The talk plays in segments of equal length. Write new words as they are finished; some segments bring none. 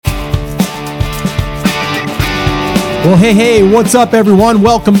Well, hey, what's up, everyone?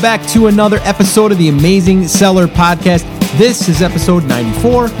 Welcome back to another episode of the Amazing Seller Podcast. This is episode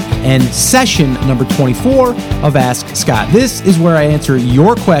 94 and session number 24 of Ask Scott. This is where I answer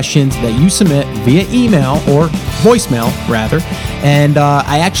your questions that you submit via email or voicemail, rather. And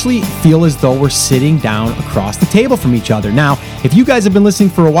I actually feel as though we're sitting down across the table from each other. Now, if you guys have been listening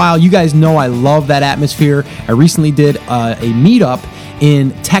for a while, you guys know I love that atmosphere. I recently did a meetup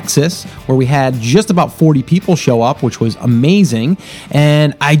in Texas where we had just about 40 people show up, which was amazing.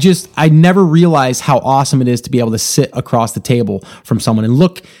 And I never realized how awesome it is to be able to sit across the table from someone and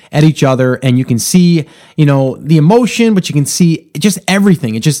look at each other, and you can see, the emotion, but you can see just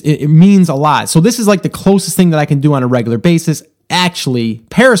everything. It means a lot. So this is like the closest thing that I can do on a regular basis. Actually,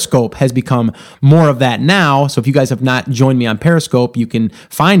 Periscope has become more of that now. So if you guys have not joined me on Periscope, you can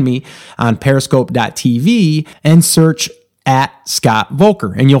find me on periscope.tv and search at Scott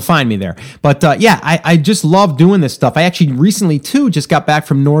Volker, and you'll find me there. But I just love doing this stuff. I actually recently, too, just got back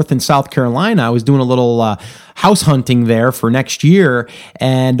from North and South Carolina. I was doing a little house hunting there for next year,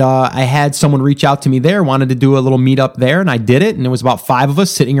 and I had someone reach out to me there, wanted to do a little meetup there, and I did it, and it was about 5 of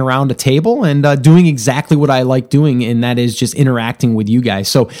us sitting around a table and doing exactly what I like doing, and that is just interacting with you guys.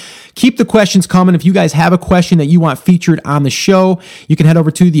 So keep the questions coming. If you guys have a question that you want featured on the show, you can head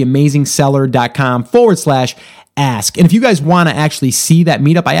over to theamazingseller.com/ask. And if you guys want to actually see that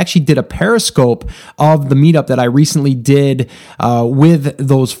meetup, I actually did a Periscope of the meetup that I recently did with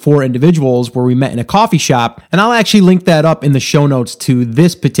those 4 individuals where we met in a coffee shop. And I'll actually link that up in the show notes to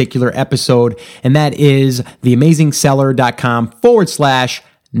this particular episode. And that is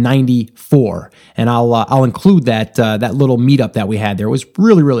theamazingseller.com/94. And I'll include that little meetup that we had there. It was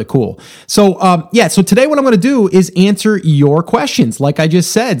really, really cool. So so today what I'm going to do is answer your questions, like I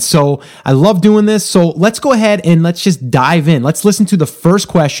just said. So I love doing this. So let's go ahead and let's just dive in. Let's listen to the first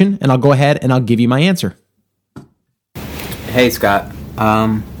question, and I'll go ahead and I'll give you my answer. Hey, Scott.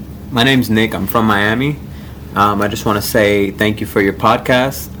 My name's Nick. I'm from Miami. I just want to say thank you for your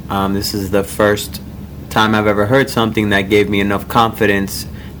podcast. This is the first time I've ever heard something that gave me enough confidence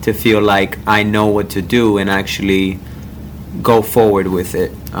to feel like I know what to do and actually go forward with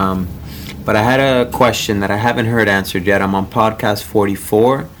it. But I had a question that I haven't heard answered yet. I'm on podcast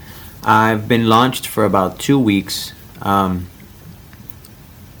 44. I've been launched for about 2 weeks. I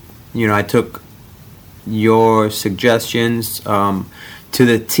took your suggestions to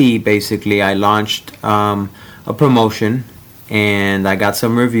the T. Basically, I launched a promotion and I got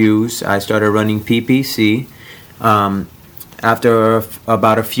some reviews. I started running PPC. After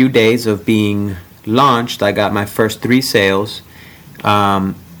about a few days of being launched, I got my first 3 sales.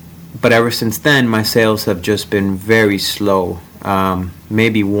 But ever since then, my sales have just been very slow.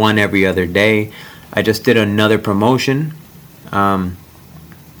 Maybe 1 every other day. I just did another promotion.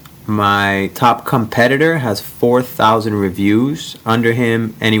 My top competitor has 4,000 reviews. Under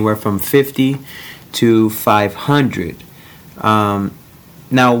him, anywhere from 50 to 500.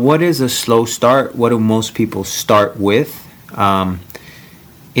 Now, what is a slow start? What do most people start with?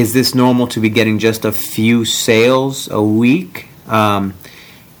 Is this normal to be getting just a few sales a week?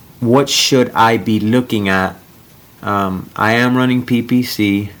 What should I be looking at? I am running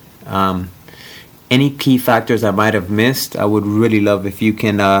PPC. Any key factors I might have missed, I would really love if you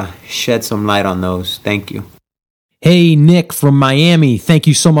can shed some light on those. Thank you. Hey, Nick from Miami. Thank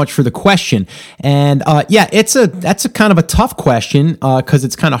you so much for the question. And that's a kind of a tough question because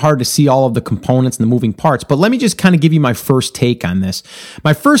it's kind of hard to see all of the components and the moving parts. But let me just kind of give you my first take on this.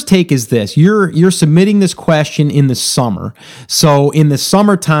 My first take is this. You're submitting this question in the summer. So in the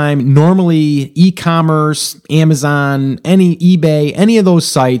summertime, normally e-commerce, Amazon, eBay, any of those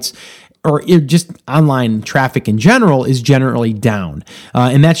sites, or just online traffic in general is generally down.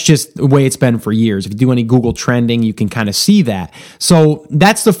 And that's just the way it's been for years. If you do any Google trending, you can kind of see that. So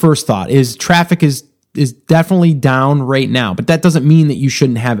that's the first thought, is traffic is definitely down right now, but that doesn't mean that you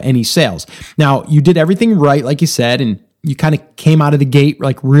shouldn't have any sales. Now, you did everything right, like you said, and you kind of came out of the gate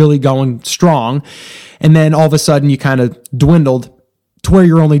like really going strong. And then all of a sudden you kind of dwindled to where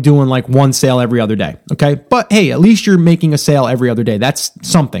you're only doing like 1 sale every other day. Okay. But hey, at least you're making a sale every other day. That's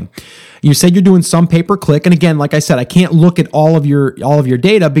something. You said you're doing some pay-per-click, and again, like I said, I can't look at all of your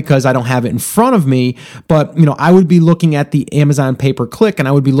data because I don't have it in front of me. But I would be looking at the Amazon pay-per-click, and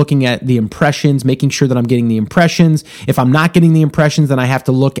I would be looking at the impressions, making sure that I'm getting the impressions. If I'm not getting the impressions, then I have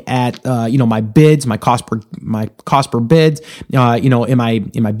to look at my bids, my cost per bids. Am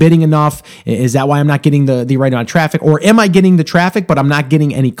I bidding enough? Is that why I'm not getting the right amount of traffic, or am I getting the traffic but I'm not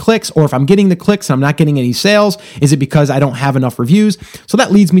getting any clicks? Or if I'm getting the clicks and I'm not getting any sales, is it because I don't have enough reviews? So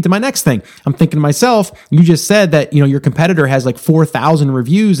that leads me to my next thing. thing. I'm thinking to myself, you just said that, your competitor has like 4,000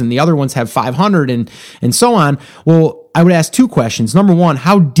 reviews and the other ones have 500 and so on. Well, I would ask two questions. Number one,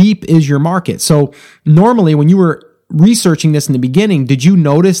 how deep is your market? So normally when you were researching this in the beginning, did you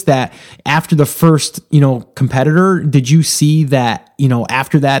notice that after the first, competitor, did you see that,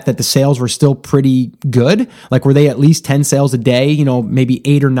 after that the sales were still pretty good? Like, were they at least 10 sales a day, maybe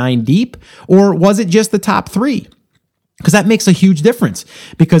 8 or 9 deep? Or was it just the top 3? Because that makes a huge difference.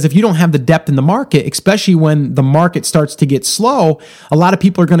 Because if you don't have the depth in the market, especially when the market starts to get slow, a lot of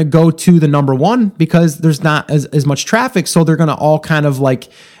people are going to go to the number one because there's not as much traffic. So they're going to all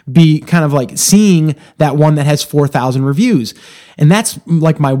be seeing that one that has 4,000 reviews. And that's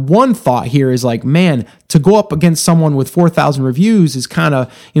like my one thought here is like, man, to go up against someone with 4,000 reviews is kind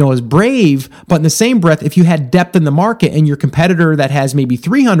of, is brave. But in the same breath, if you had depth in the market and your competitor that has maybe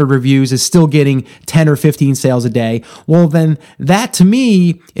 300 reviews is still getting 10 or 15 sales a day, well, then that to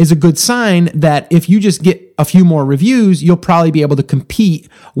me is a good sign that if you just get a few more reviews, you'll probably be able to compete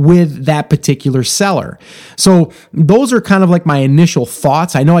with that particular seller. So those are kind of like my initial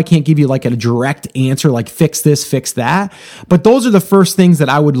thoughts. I know I can't give you like a direct answer, like fix this, fix that, but those are the first things that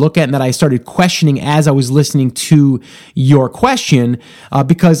I would look at and that I started questioning as I was listening to your question,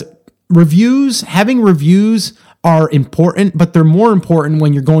 because having reviews are important, but they're more important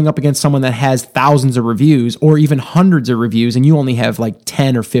when you're going up against someone that has thousands of reviews or even hundreds of reviews and you only have like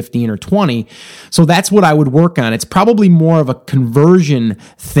 10 or 15 or 20. So that's what I would work on. It's probably more of a conversion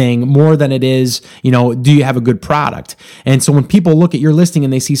thing more than it is, do you have a good product? And so when people look at your listing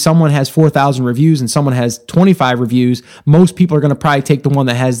and they see someone has 4,000 reviews and someone has 25 reviews, most people are going to probably take the one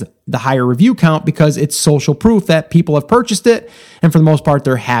that has the higher review count because it's social proof that people have purchased it. And for the most part,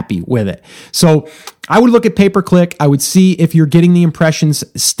 they're happy with it. So I would look at pay-per-click. I would see if you're getting the impressions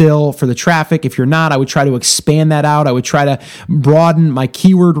still for the traffic. If you're not, I would try to expand that out. I would try to broaden my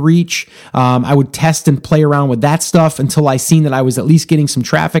keyword reach. I would test and play around with that stuff until I seen that I was at least getting some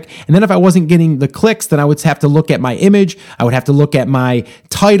traffic. And then if I wasn't getting the clicks, then I would have to look at my image. I would have to look at my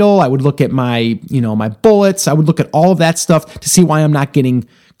title. I would look at my, my bullets. I would look at all of that stuff to see why I'm not getting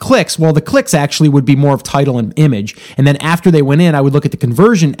clicks. Well, the clicks actually would be more of title and image. And then after they went in, I would look at the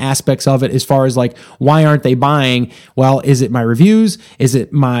conversion aspects of it as far as like, why aren't they buying? Well, is it my reviews? Is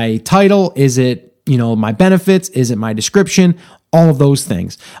it my title? Is it, my benefits? Is it my description? All of those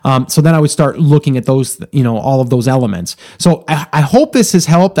things. So then I would start looking at those, all of those elements. So I hope this has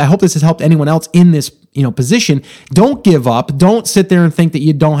helped. I hope this has helped anyone else in this, position. Don't give up. Don't sit there and think that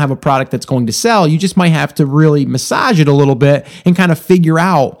you don't have a product that's going to sell. You just might have to really massage it a little bit and kind of figure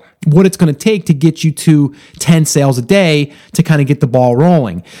out what it's going to take to get you to 10 sales a day to kind of get the ball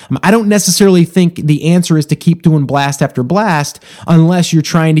rolling. I don't necessarily think the answer is to keep doing blast after blast unless you're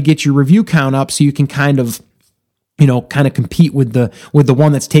trying to get your review count up so you can kind of compete with the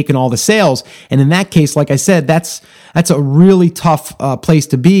one that's taken all the sales. And in that case, like I said, that's a really tough place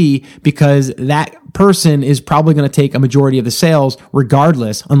to be because that person is probably going to take a majority of the sales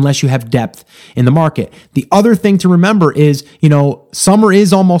regardless, unless you have depth in the market. The other thing to remember is, summer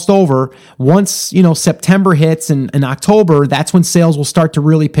is almost over. Once, September hits and October, that's when sales will start to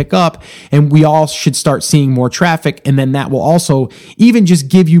really pick up and we all should start seeing more traffic. And then that will also even just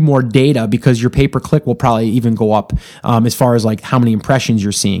give you more data because your pay-per-click will probably even go up as far as like how many impressions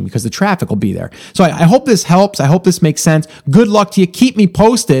you're seeing because the traffic will be there. So I hope this helps. I hope this makes sense. Good luck to you. Keep me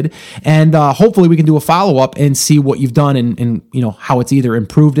posted and hopefully we can do a follow-up and see what you've done and how it's either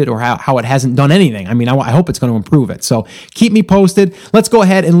improved it or how it hasn't done anything. I mean, I hope it's going to improve it. So keep me posted. Let's go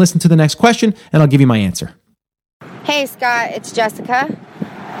ahead and listen to the next question and I'll give you my answer. Hey Scott, it's Jessica.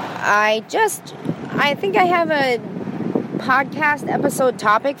 I think I have a podcast episode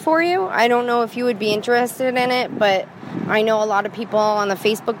topic for you. I don't know if you would be interested in it, but I know a lot of people on the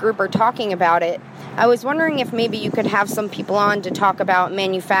Facebook group are talking about it. I was wondering if maybe you could have some people on to talk about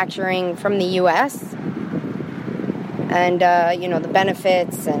manufacturing from the U.S. and, the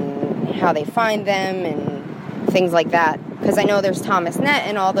benefits and how they find them and things like that. Because I know there's Thomasnet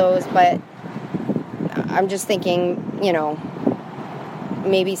and all those, but I'm just thinking,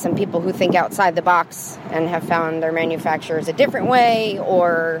 maybe some people who think outside the box and have found their manufacturers a different way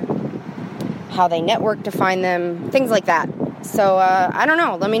or how they network to find them, things like that. So, I don't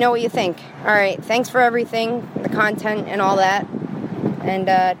know. Let me know what you think. All right. Thanks for everything, the content and all that.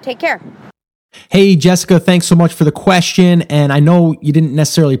 And take care. Hey, Jessica, thanks so much for the question. And I know you didn't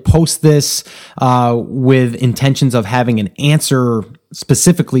necessarily post this with intentions of having an answer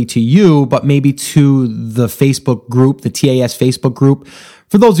specifically to you, but maybe to the Facebook group, the TAS Facebook group.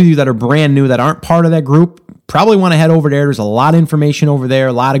 For those of you that are brand new, that aren't part of that group, probably want to head over there. There's a lot of information over there,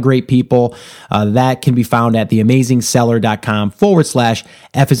 a lot of great people. That can be found at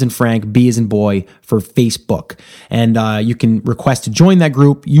theamazingseller.com/F as in Frank, B as in boy for Facebook. And you can request to join that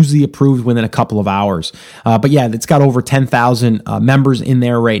group, usually approved within a couple of hours. But yeah, it's got over 10,000 members in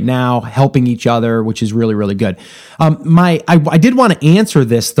there right now, helping each other, which is really, really good. I did want to answer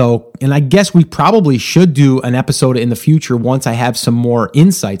this though, and I guess we probably should do an episode in the future once I have some more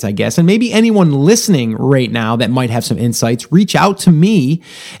insights, I guess. And maybe anyone listening right now that might have some insights, reach out to me,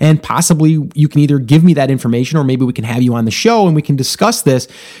 and possibly you can either give me that information or maybe we can have you on the show and we can discuss this,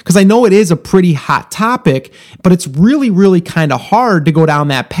 because I know it is a pretty hot topic, but it's really, really kind of hard to go down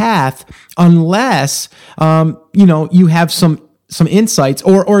that path unless, you have some insights,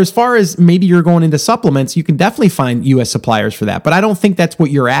 or as far as maybe you're going into supplements, you can definitely find U.S. suppliers for that. But I don't think that's what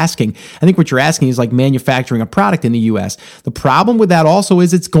you're asking. I think what you're asking is like manufacturing a product in the U.S. The problem with that also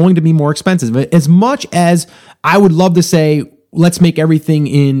is it's going to be more expensive. As much as I would love to say, let's make everything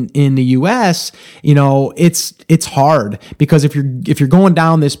in the U.S., it's hard, because if you're going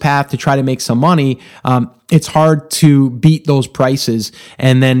down this path to try to make some money, it's hard to beat those prices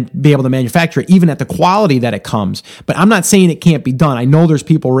and then be able to manufacture it, even at the quality that it comes. But I'm not saying it can't be done. I know there's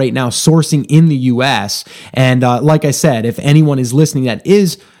people right now sourcing in the U.S. And like I said, if anyone is listening that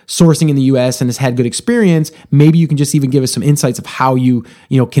is sourcing in the U.S. and has had good experience, maybe you can just even give us some insights of how you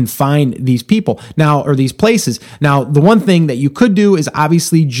can find these people now, or these places. Now, the one thing that you could do is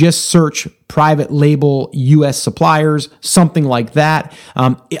obviously just search private label U.S. suppliers, something like that.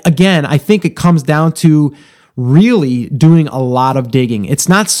 Again, I think it comes down to really doing a lot of digging. It's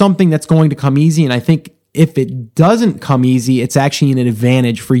not something that's going to come easy, and I think if it doesn't come easy, it's actually an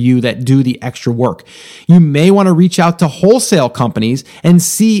advantage for you that do the extra work. You may want to reach out to wholesale companies and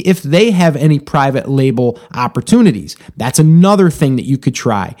see if they have any private label opportunities. That's another thing that you could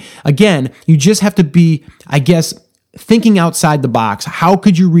try. Again, you just have to be, I guess, thinking outside the box. How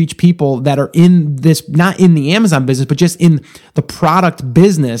could you reach people that are in this, not in the Amazon business, but just in the product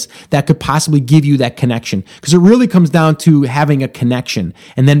business that could possibly give you that connection? Because it really comes down to having a connection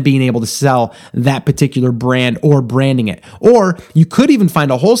and then being able to sell that particular brand or branding it. Or you could even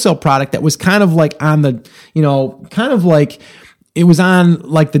find a wholesale product that was kind of like on the, it was on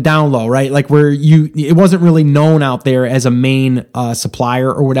like the down low, right? Like where it wasn't really known out there as a main supplier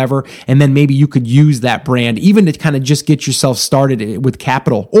or whatever. And then maybe you could use that brand even to kind of just get yourself started with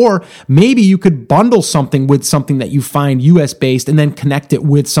capital. Or maybe you could bundle something with something that you find US based and then connect it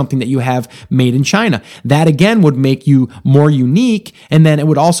with something that you have made in China. That again would make you more unique. And then it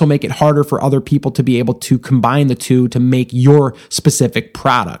would also make it harder for other people to be able to combine the two to make your specific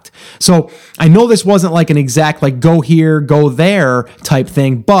product. So I know this wasn't like an exact, like go here, go there type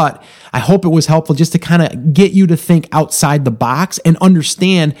thing, but I hope it was helpful just to kind of get you to think outside the box and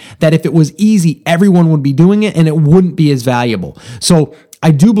understand that if it was easy, everyone would be doing it and it wouldn't be as valuable. So I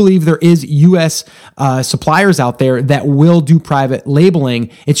do believe there is U.S. Suppliers out there that will do private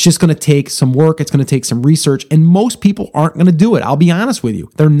labeling. It's just going to take some work. It's going to take some research, and most people aren't going to do it. I'll be honest with you.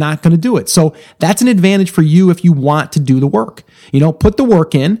 They're not going to do it. So that's an advantage for you if you want to do the work. Put the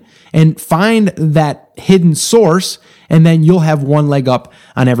work in and find that hidden source, and then you'll have one leg up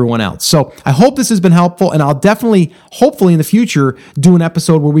on everyone else. So I hope this has been helpful, and I'll definitely, hopefully in the future, do an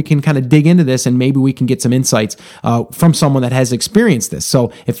episode where we can kind of dig into this and maybe we can get some insights from someone that has experienced this.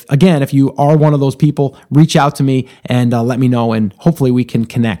 So if you are one of those people, reach out to me and let me know, and hopefully we can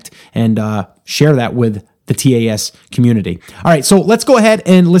connect and share that with the TAS community. All right, so let's go ahead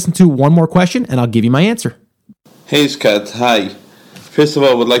and listen to one more question, and I'll give you my answer. Hey, Scott. Hi. First of all,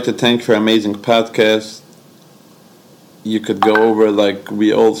 I would like to thank you for an amazing podcast. You could go over, like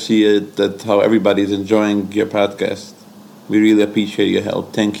we all see it, that how everybody's enjoying your podcast. We really appreciate your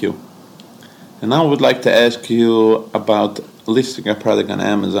help. Thank you. And now I would like to ask you about listing a product on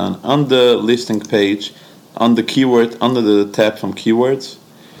Amazon. On the listing page, on the keyword, under the tab from keywords,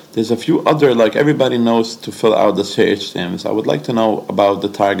 there's a few other, like everybody knows to fill out the search terms. I would like to know about the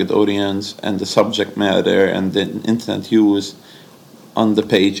target audience and the subject matter and the internet use on the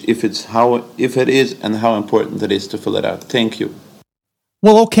page, if it is and how important it is to fill it out. Thank you.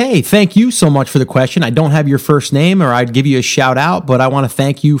 Well, okay. Thank you so much for the question. I don't have your first name, or I'd give you a shout out, but I want to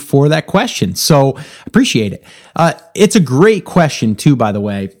thank you for that question. So appreciate it. It's a great question too, by the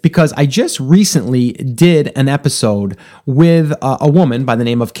way, because I just recently did an episode with a woman by the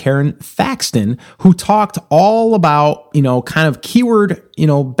name of Karen Thaxton, who talked all about, kind of keyword,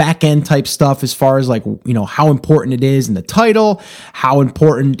 back end type stuff as far as like, how important it is in the title, how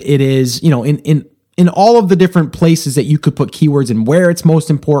important it is, in in all of the different places that you could put keywords and where it's most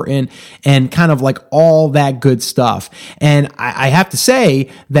important and kind of like all that good stuff. And I have to say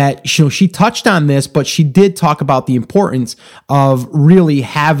that she touched on this, but she did talk about the importance of really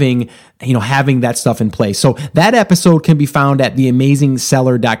having that stuff in place. So that episode can be found at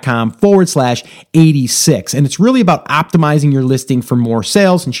theamazingseller.com/86. And it's really about optimizing your listing for more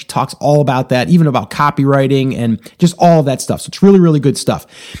sales. And she talks all about that, even about copywriting and just all of that stuff. So it's really, really good stuff.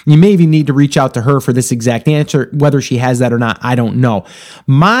 You may even need to reach out to her for this exact answer. Whether she has that or not, I don't know.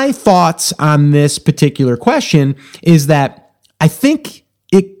 My thoughts on this particular question is that I think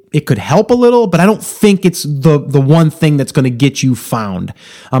it could help a little, but I don't think it's the one thing that's going to get you found.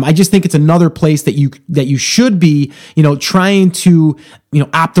 I just think it's another place that you should be, trying to,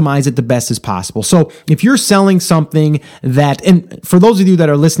 optimize it the best as possible. So if you're selling something that, and for those of you that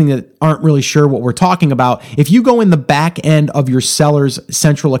are listening that aren't really sure what we're talking about, if you go in the back end of your seller's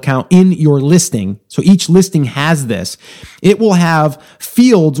central account in your listing, so each listing has this, it will have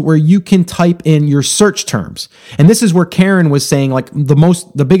fields where you can type in your search terms. And this is where Karen was saying, like,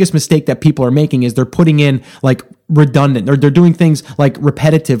 the biggest mistake that people are making is they're putting in like redundant, or they're doing things like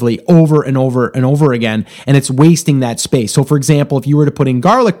repetitively over and over and over again, and it's wasting that space. So for example, if you were to put in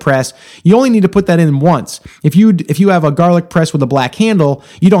garlic press, you only need to put that in once. If you have a garlic press with a black handle,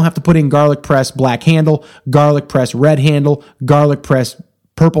 you don't have to put in garlic press black handle, garlic press red handle, garlic press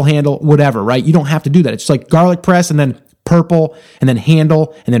purple handle, whatever, right? You don't have to do that. It's just like garlic press and then purple and then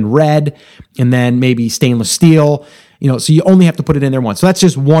handle and then red and then maybe stainless steel, so you only have to put it in there once. So that's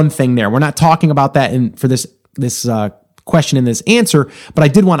just one thing there. We're not talking about that for this question in this answer, but I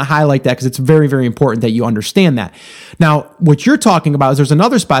did want to highlight that because it's very, very important that you understand that. Now, what you're talking about is there's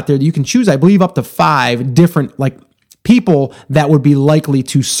another spot there that you can choose, I believe, up to 5 different people that would be likely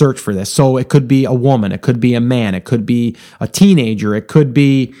to search for this. So it could be a woman, it could be a man, it could be a teenager, it could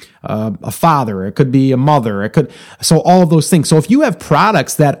be a father, it could be a mother, so all of those things. So if you have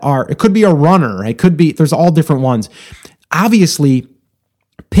products it could be a runner, there's all different ones. Obviously,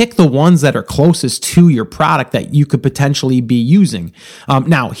 pick the ones that are closest to your product that you could potentially be using.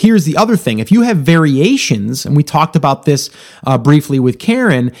 Now, here's the other thing. If you have variations, and we talked about this briefly with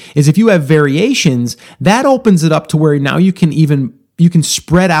Karen, is if you have variations, that opens it up to where now you can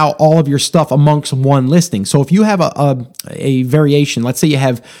spread out all of your stuff amongst one listing. So if you have a variation, let's say you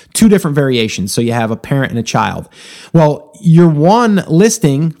have 2 different variations. So you have a parent and a child. Well, your one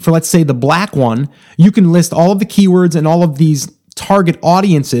listing for, let's say, the black one, you can list all of the keywords and all of these target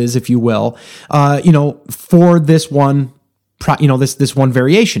audiences, if you will, for this one, this one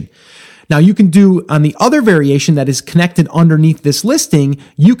variation. Now you can do on the other variation that is connected underneath this listing,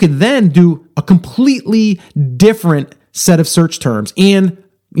 you could then do a completely different set of search terms and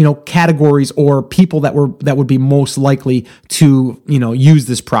categories or people that would be most likely to use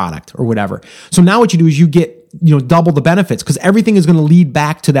this product or whatever. So now what you do is you get double the benefits because everything is going to lead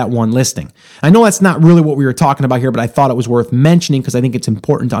back to that one listing. I know that's not really what we were talking about here, but I thought it was worth mentioning because I think it's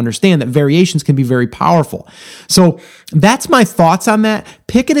important to understand that variations can be very powerful. So that's my thoughts on that.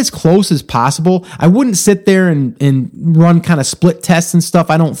 Pick it as close as possible. I wouldn't sit there and run kind of split tests and stuff.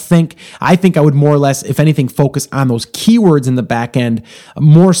 I think I would more or less, if anything, focus on those keywords in the back end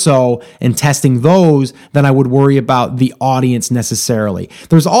more so and testing those than I would worry about the audience necessarily.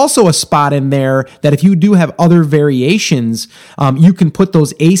 There's also a spot in there that if you do have other variations, you can put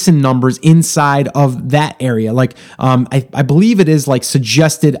those ASIN numbers inside of that area. Like I believe it is like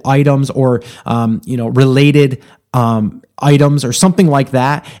suggested items or related items or something like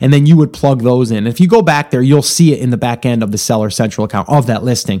that, and then you would plug those in. If you go back there, you'll see it in the back end of the Seller Central account of that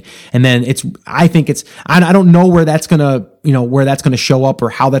listing. And then I don't know where that's gonna show up or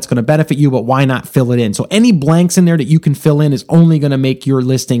how that's gonna benefit you, but why not fill it in? So any blanks in there that you can fill in is only gonna make your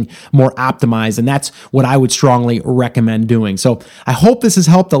listing more optimized, and that's what I would strongly recommend doing. So I hope this has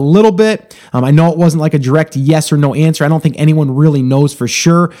helped a little bit. I know it wasn't like a direct yes or no answer. I don't think anyone really knows for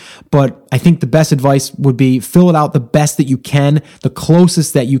sure, but I think the best advice would be fill it out the best that you can, the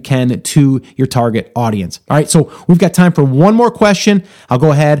closest that you can to your target audience. All right, so we've got time for one more question. I'll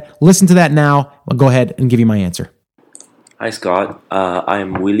go ahead, listen to that now. I'll go ahead and give you my answer. Hi, Scott.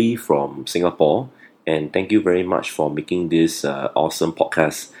 I'm Willie from Singapore, and thank you very much for making this awesome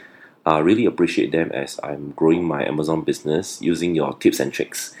podcast. I really appreciate them as I'm growing my Amazon business using your tips and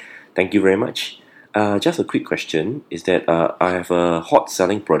tricks. Thank you very much. Just a quick question is that I have a hot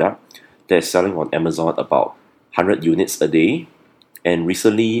selling product that's selling on Amazon about 100 units a day, and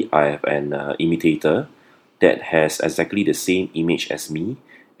recently I have an imitator that has exactly the same image as me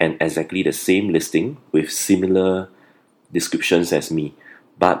and exactly the same listing with similar descriptions as me,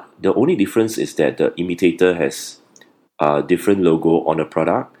 but the only difference is that the imitator has a different logo on the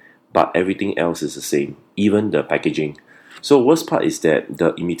product, but everything else is the same, even the packaging. So worst part is that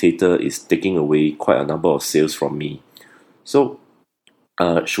the imitator is taking away quite a number of sales from me. So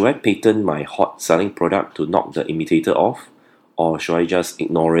should I patent my hot selling product to knock the imitator off, or should I just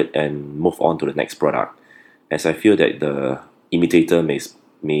ignore it and move on to the next product? As I feel that the imitator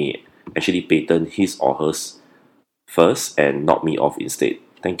may actually patent his or hers first and knock me off instead.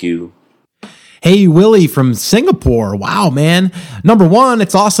 Thank you. Hey, Willie from Singapore. Wow, man. Number one,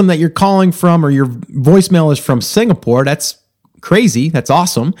 it's awesome that you're calling from, or your voicemail is from Singapore. That's crazy. That's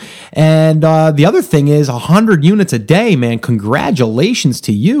awesome. And the other thing is 100 units a day, man. Congratulations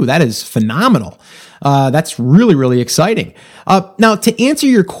to you. That is phenomenal. That's really, really exciting. Now, to answer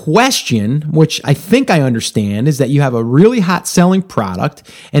your question, which I think I understand, is that you have a really hot selling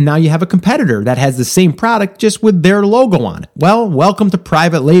product, and now you have a competitor that has the same product just with their logo on it. Well, welcome to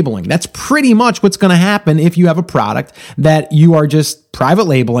private labeling. That's pretty much what's going to happen if you have a product that you are just private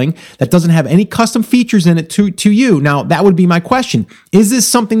labeling that doesn't have any custom features in it to you. Now, that would be my question. Is this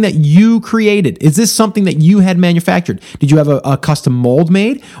something that you created? Is this something that you had manufactured? Did you have a custom mold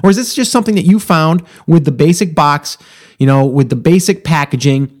made? Or is this just something that you found with the basic box, with the basic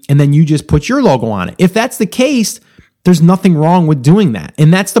packaging, and then you just put your logo on it? If that's the case, there's nothing wrong with doing that.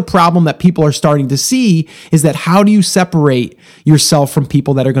 And that's the problem that people are starting to see, is that how do you separate yourself from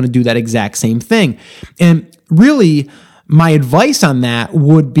people that are going to do that exact same thing? And really, my advice on that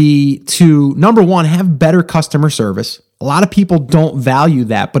would be to, number one, have better customer service. A lot of people don't value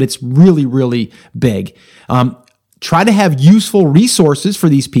that, but it's really, really big. Try to have useful resources for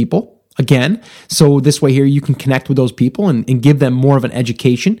these people. Again, so this way here you can connect with those people and give them more of an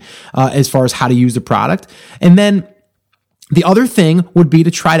education as far as how to use the product. And then the other thing would be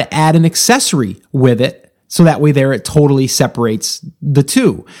to try to add an accessory with it, so that way there it totally separates the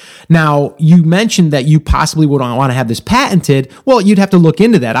two. Now, you mentioned that you possibly would want to have this patented. Well, you'd have to look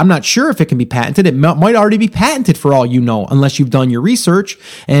into that. I'm not sure if it can be patented. It might already be patented for all you know, unless you've done your research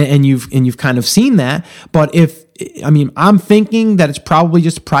and you've kind of seen that. But I'm thinking that it's probably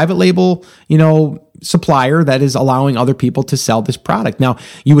just a private label, supplier that is allowing other people to sell this product. Now,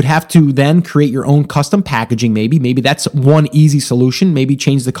 you would have to then create your own custom packaging. Maybe that's one easy solution. Maybe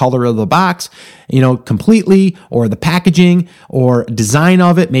change the color of the box, completely, or the packaging or design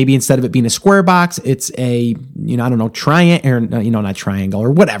of it. Maybe instead of it being a square box, it's a, triangle, or, not triangle, or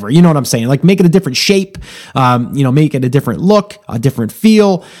whatever. You know what I'm saying? Like, make it a different shape, make it a different look, a different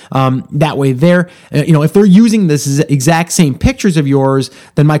feel. That way there, if they're using this exact same pictures of yours,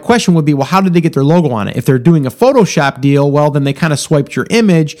 then my question would be, well, how did they get their logo on it? If they're doing a Photoshop deal, well, then they kind of swiped your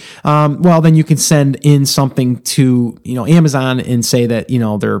image. Well, then you can send in something to, Amazon and say that,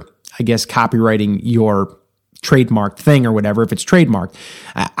 they're, I guess, copywriting your trademarked thing or whatever, if it's trademarked.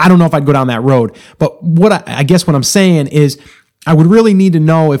 I don't know if I'd go down that road, but I guess what I'm saying is, I would really need to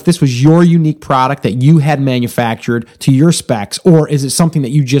know if this was your unique product that you had manufactured to your specs, or is it something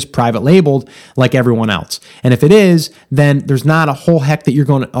that you just private labeled like everyone else? And if it is, then there's not a whole heck of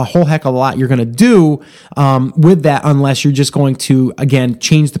a lot you're going to do with that, unless you're just going to, again,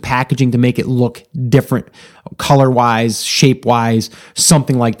 change the packaging to make it look different, color-wise, shape-wise,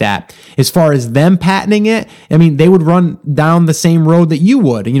 something like that. As far as them patenting it, they would run down the same road that you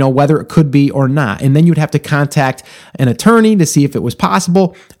would, whether it could be or not. And then you'd have to contact an attorney to see if it was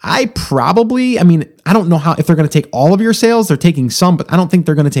possible. I don't know if they're going to take all of your sales. They're taking some, but I don't think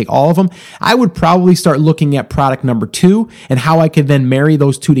they're going to take all of them. I would probably start looking at product number 2 and how I could then marry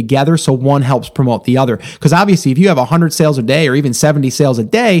those two together so one helps promote the other. Because obviously, if you have 100 sales a day or even 70 sales a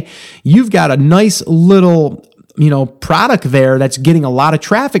day, you've got a nice little product there that's getting a lot of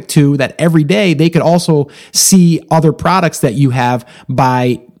traffic to that every day. They could also see other products that you have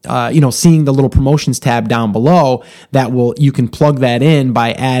by seeing the little promotions tab down below. You can plug that in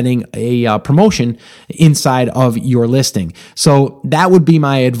by adding a promotion inside of your listing. So that would be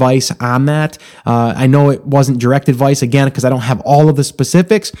my advice on that. I know it wasn't direct advice, again, because I don't have all of the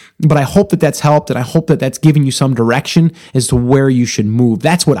specifics, but I hope that that's helped, and I hope that that's giving you some direction as to where you should move.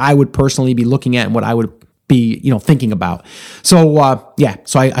 That's what I would personally be looking at and what I would be, thinking about. So,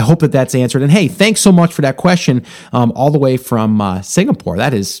 so I hope that that's answered. And hey, thanks so much for that question, all the way from Singapore.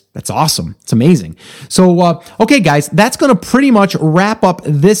 That's awesome. It's amazing. So, okay, guys, that's going to pretty much wrap up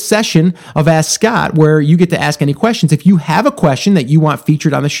this session of Ask Scott, where you get to ask any questions. If you have a question that you want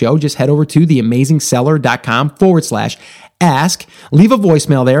featured on the show, just head over to theamazingseller.com/ask. Leave a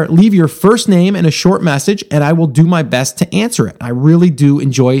voicemail there. Leave your first name and a short message, and I will do my best to answer it. I really do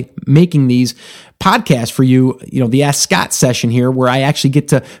enjoy making these podcasts for you, the Ask Scott session here, where I actually get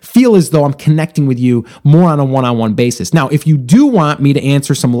to feel as though I'm connecting with you more on a one-on-one basis. Now, if you do want me to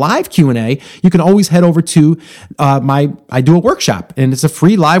answer some live Q&A, you can always head over to I do a workshop, and it's a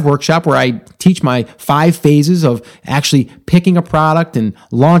free live workshop where I teach my 5 phases of actually picking a product and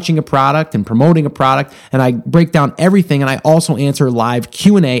launching a product and promoting a product, and I break down everything, and I also answer live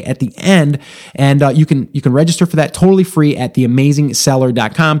Q&A at the end, and you can register for that totally free at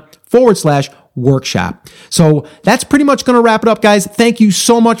theamazingseller.com/workshop. So that's pretty much going to wrap it up, guys. Thank you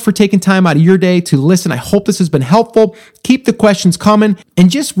so much for taking time out of your day to listen. I hope this has been helpful. Keep the questions coming, and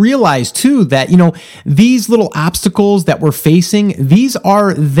just realize too that, these little obstacles that we're facing, these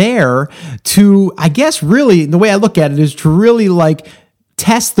are there to, I guess, really, the way I look at it is to really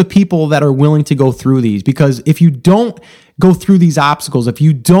test the people that are willing to go through these. Because if you don't go through these obstacles, if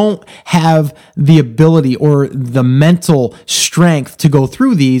you don't have the ability or the mental strength to go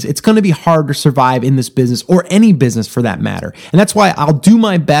through these, it's going to be hard to survive in this business, or any business for that matter. And that's why I'll do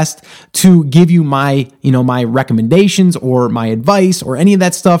my best to give you my recommendations or my advice or any of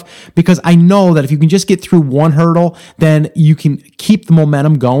that stuff, because I know that if you can just get through one hurdle, then you can keep the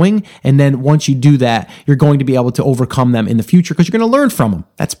momentum going. And then once you do that, you're going to be able to overcome them in the future, because you're going to learn from them.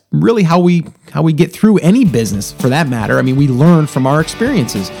 That's really how we get through any business for that matter. I mean, we learn from our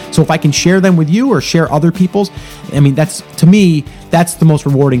experiences. So if I can share them with you or share other people's, that's, to me, that's the most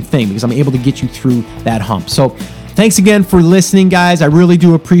rewarding thing, because I'm able to get you through that hump. So thanks again for listening, guys. I really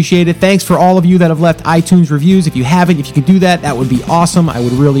do appreciate it. Thanks for all of you that have left iTunes reviews. If you haven't, if you could do that, that would be awesome. I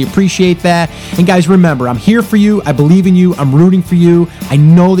would really appreciate that. And guys, remember, I'm here for you. I believe in you. I'm rooting for you. I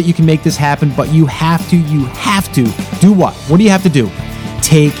know that you can make this happen, but you have to do what? What do you have to do?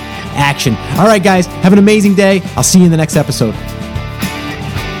 Take action. All right, guys, have an amazing day. I'll see you in the next episode.